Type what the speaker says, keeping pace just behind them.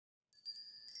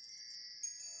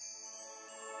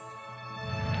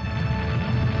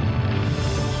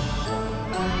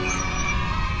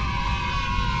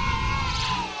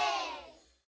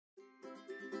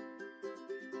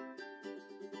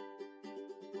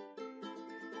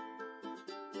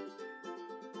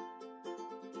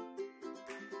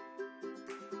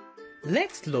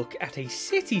Let's look at a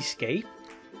cityscape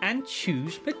and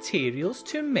choose materials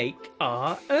to make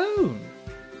our own.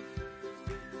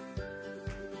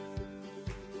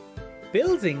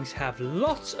 Buildings have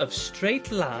lots of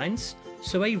straight lines,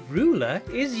 so a ruler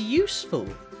is useful.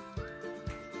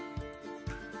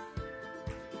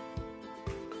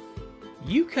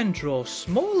 You can draw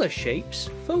smaller shapes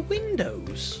for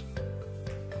windows.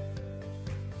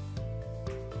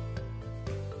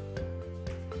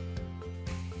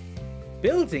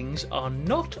 Buildings are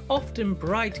not often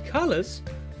bright colours,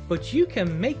 but you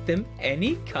can make them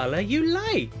any colour you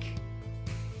like.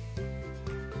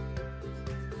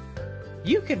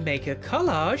 You can make a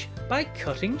collage by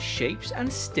cutting shapes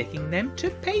and sticking them to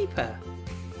paper.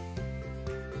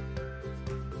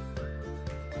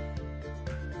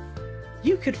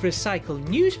 You could recycle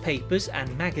newspapers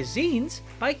and magazines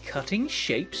by cutting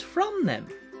shapes from them.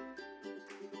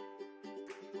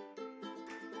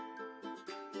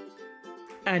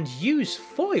 And use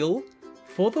foil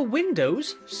for the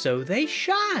windows so they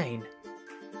shine.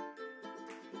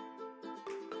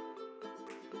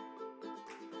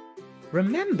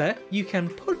 Remember, you can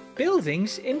put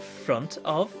buildings in front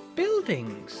of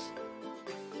buildings.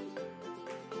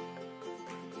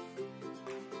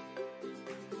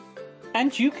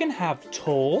 And you can have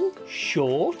tall,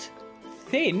 short,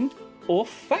 thin or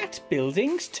fat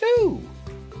buildings too.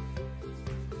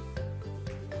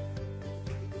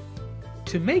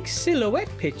 To make silhouette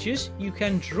pictures, you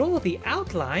can draw the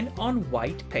outline on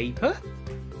white paper,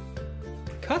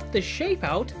 cut the shape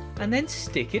out and then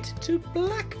stick it to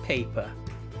black paper.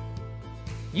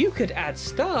 You could add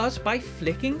stars by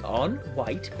flicking on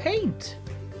white paint.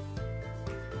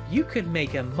 You could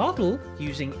make a model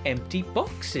using empty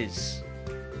boxes.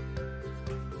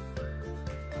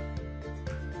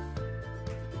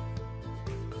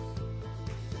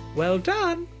 Well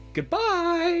done!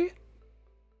 Goodbye!